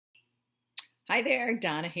Hi there,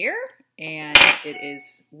 Donna here, and it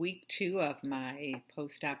is week 2 of my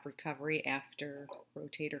post-op recovery after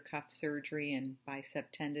rotator cuff surgery and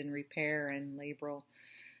bicep tendon repair and labral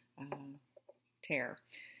tear.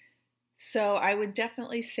 So I would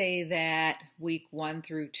definitely say that week 1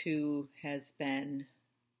 through 2 has been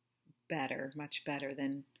better, much better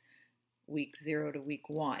than week 0 to week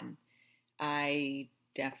 1. I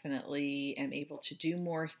definitely am able to do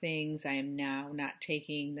more things. I am now not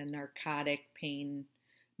taking the narcotic pain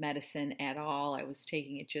medicine at all. I was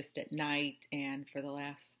taking it just at night, and for the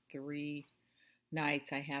last 3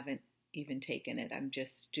 nights I haven't even taken it. I'm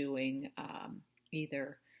just doing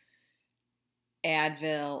either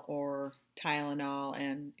Advil or Tylenol,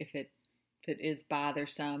 and if it is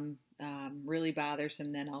bothersome, really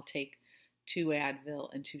bothersome, then I'll take 2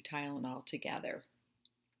 Advil and 2 Tylenol together.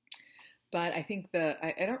 But I think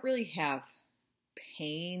I don't really have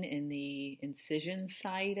pain in the incision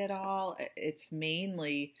site at all. It's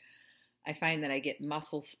mainly, I find that I get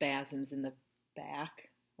muscle spasms in the back,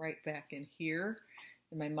 right back in here,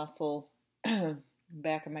 in my muscle,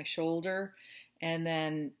 back of my shoulder, and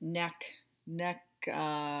then neck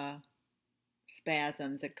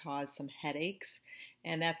spasms that cause some headaches.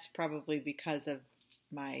 And that's probably because of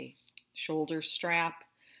my shoulder strap.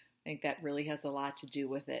 I think that really has a lot to do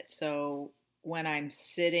with it. So when I'm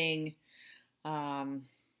sitting,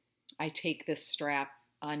 I take this strap,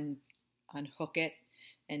 unhook it,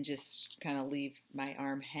 and just kind of leave my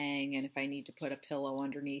arm hang. And if I need to put a pillow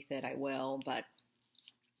underneath it, I will. But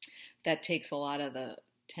that takes a lot of the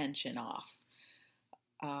tension off.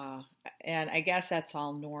 And I guess that's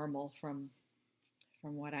all normal from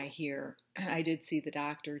what I hear. I did see the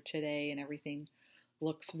doctor today, and everything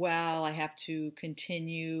looks well. I have to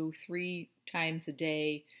continue 3 times a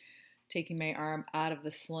day, taking my arm out of the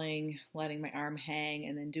sling, letting my arm hang,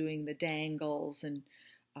 and then doing the dangles and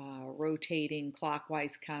rotating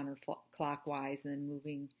clockwise, counterclockwise, and then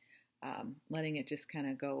moving, letting it just kind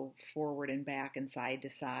of go forward and back and side to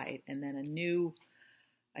side. And then a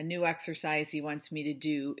new exercise he wants me to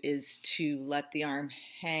do is to let the arm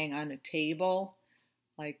hang on a table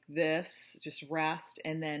like this, just rest,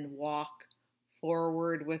 and then walk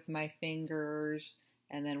forward with my fingers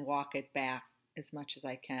and then walk it back as much as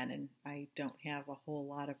I can. And I don't have a whole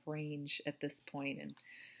lot of range at this point, and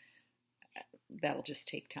that'll just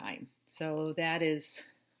take time. So that is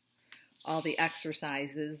all the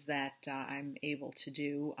exercises that I'm able to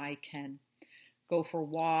do. I can go for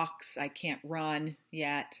walks. I can't run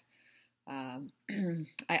yet.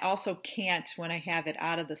 I also can't, when I have it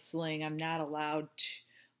out of the sling, I'm not allowed to,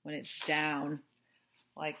 when it's down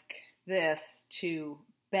like this, to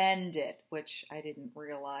bend it, which I didn't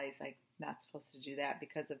realize. I'm not supposed to do that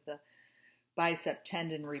because of the bicep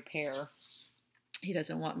tendon repair. He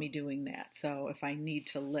doesn't want me doing that. So if I need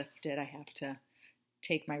to lift it, I have to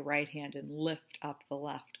take my right hand and lift up the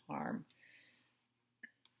left arm.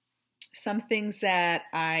 Some things that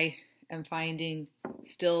I am finding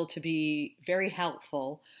still to be very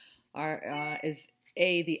helpful is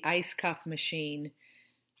the ice cuff machine.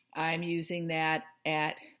 I'm using that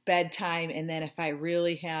at bedtime, and then if I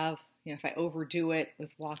really have, if I overdo it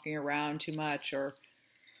with walking around too much, or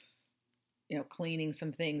cleaning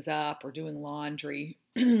some things up or doing laundry,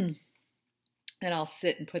 then I'll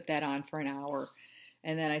sit and put that on for an hour.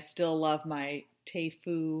 And then I still love my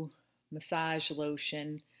Teifu massage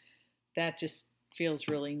lotion. That just feels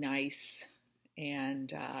really nice.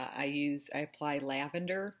 And I apply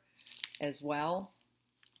lavender as well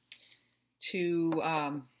to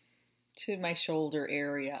my shoulder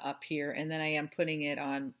area up here, and then I am putting it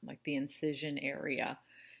on like the incision area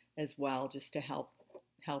as well, just to help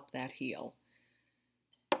that heal.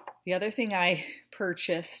 The other thing I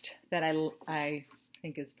purchased that I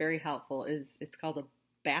think is very helpful is, it's called a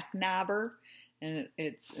back knobber, and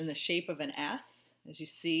it's in the shape of an S, as you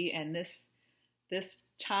see, and this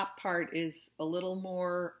top part is a little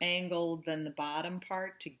more angled than the bottom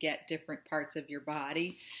part to get different parts of your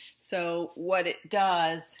body. So what it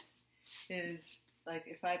does is, like,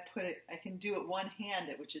 if I put it, I can do it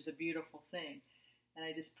one-handed, which is a beautiful thing. And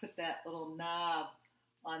I just put that little knob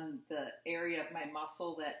on the area of my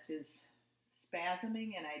muscle that is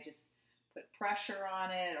spasming, and I just put pressure on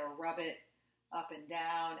it or rub it up and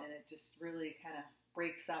down, and it just really kind of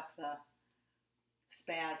breaks up the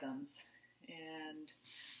spasms. And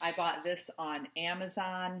I bought this on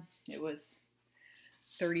Amazon. It was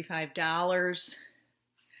 $35.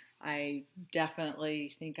 I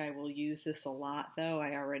definitely think I will use this a lot, though.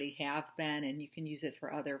 I already have been, and you can use it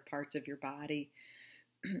for other parts of your body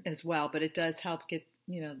as well. But it does help get,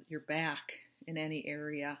 your back in any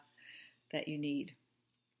area that you need.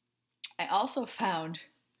 I also found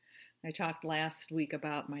I talked last week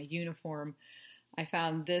about my uniform. I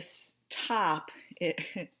found this top,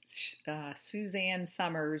 Suzanne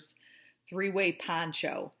Summers 3-way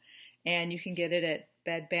poncho, and you can get it at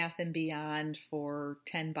Bed Bath & Beyond for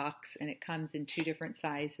 $10, and it comes in 2 different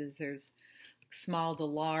sizes. There's small to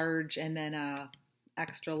large, and then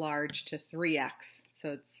extra large to 3X.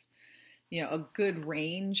 So it's, a good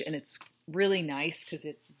range, and it's really nice because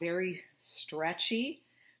it's very stretchy,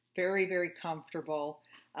 very, very comfortable.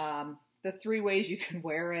 The 3 ways you can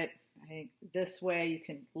wear it, I think this way you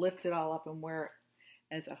can lift it all up and wear it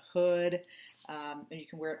as a hood, and you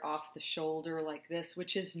can wear it off the shoulder like this,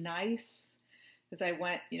 which is nice. Because I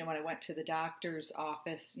went, when I went to the doctor's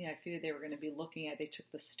office, I figured they were going to be looking at, they took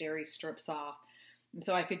the steri strips off. And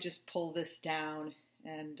so I could just pull this down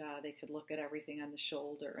and they could look at everything on the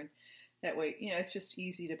shoulder. And that way, it's just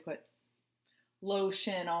easy to put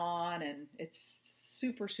lotion on, and it's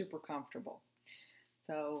super, super comfortable.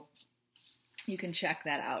 So you can check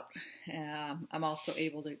that out. I'm also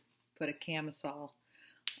able to put a camisole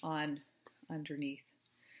on underneath.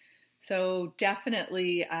 So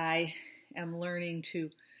definitely I am learning to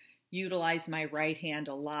utilize my right hand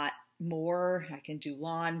a lot more. I can do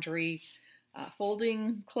laundry.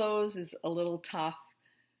 Folding clothes is a little tough.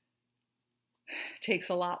 Takes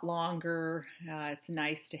a lot longer. It's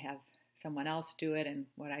nice to have someone else do it. And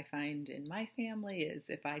what I find in my family is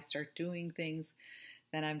if I start doing things,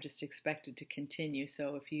 then I'm just expected to continue.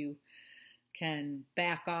 So if you can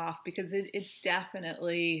back off, because it's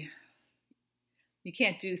definitely, you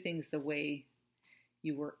can't do things the way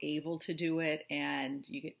you were able to do it, and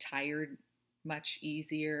you get tired much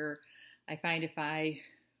easier. I find if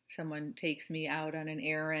someone takes me out on an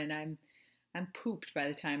errand, I'm pooped by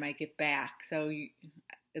the time I get back. So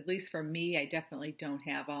at least for me, I definitely don't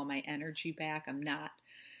have all my energy back. I'm not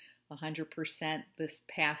 100% this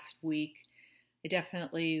past week. I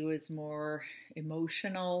definitely was more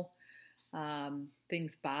emotional.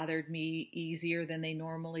 Things bothered me easier than they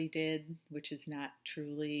normally did, which is not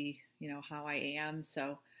truly, how I am.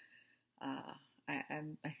 So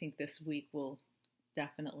I think this week will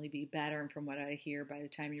definitely be better. And from what I hear, by the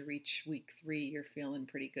time you reach week 3, you're feeling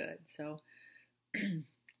pretty good. So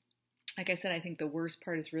like I said, I think the worst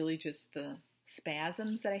part is really just the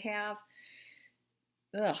spasms that I have.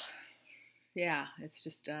 Ugh. Yeah, it's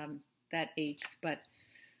just that aches, but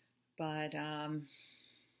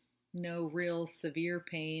no real severe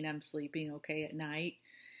pain. I'm sleeping okay at night,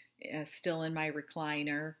 still in my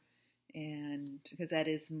recliner, and because that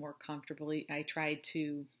is more comfortable. I tried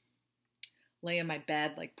to lay in my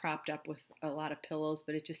bed like propped up with a lot of pillows,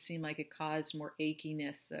 but it just seemed like it caused more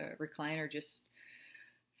achiness. The recliner just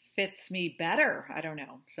fits me better. I don't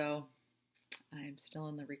know. So I'm still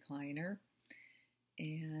in the recliner,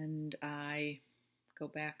 and I go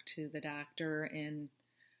back to the doctor in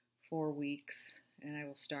 4 weeks, and I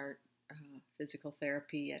will start physical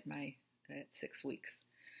therapy at 6 weeks.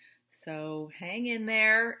 So hang in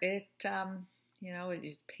there. It's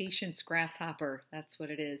patience grasshopper. That's what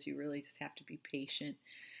it is. You really just have to be patient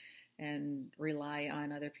and rely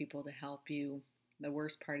on other people to help you. The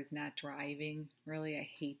worst part is not driving. Really, I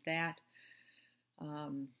hate that.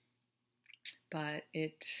 But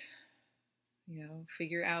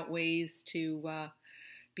figure out ways to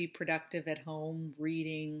be productive at home,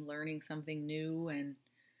 reading, learning something new, and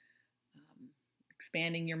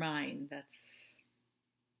expanding your mind.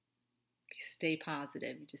 Stay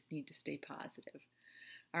positive. You just need to stay positive.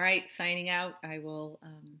 All right, signing out. I will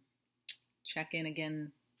check in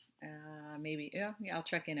again. I'll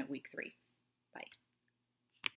check in at week 3. Bye.